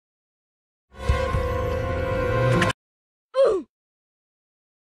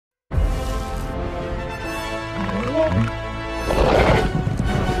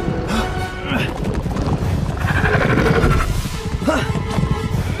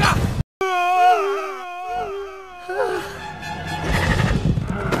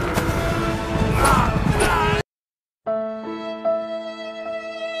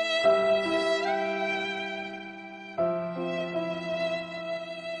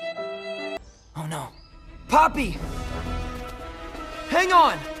Poppy! Hang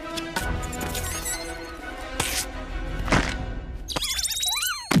on!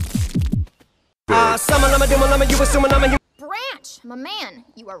 Branch, I'm a man.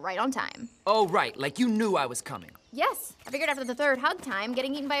 You are right on time. Oh, right, like you knew I was coming. Yes, I figured after the third hug time,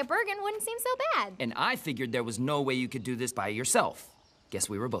 getting eaten by a Bergen wouldn't seem so bad. And I figured there was no way you could do this by yourself. Guess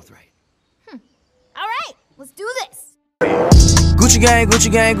we were both right. All right, let's do this. Gucci gang,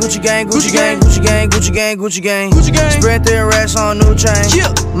 Gucci gang, Gucci gang, Gucci gang, Gucci gang, Gucci gang, Gucci gang, Gucci gang. Spread their racks on new chain.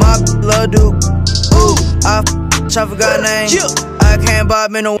 My love Duke. Ooh, I forgot name. I can't buy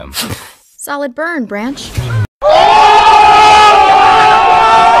me no. Solid burn, Branch.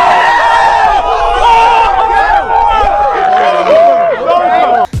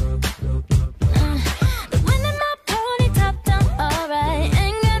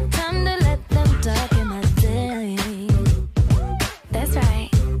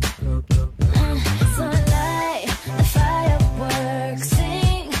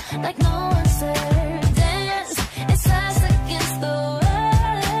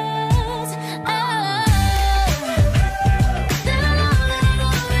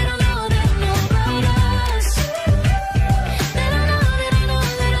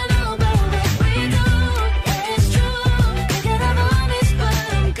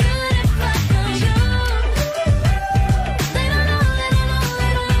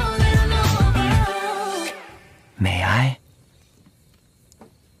 May I?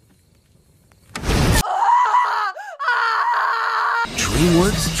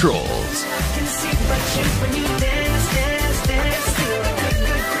 DreamWorks Trolls.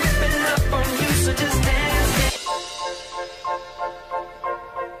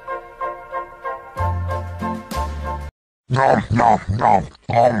 Nom nom nom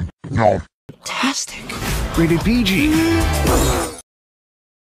nom nom. Fantastic. Rated PG.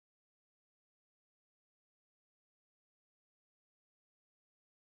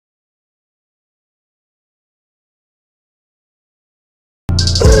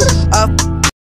 I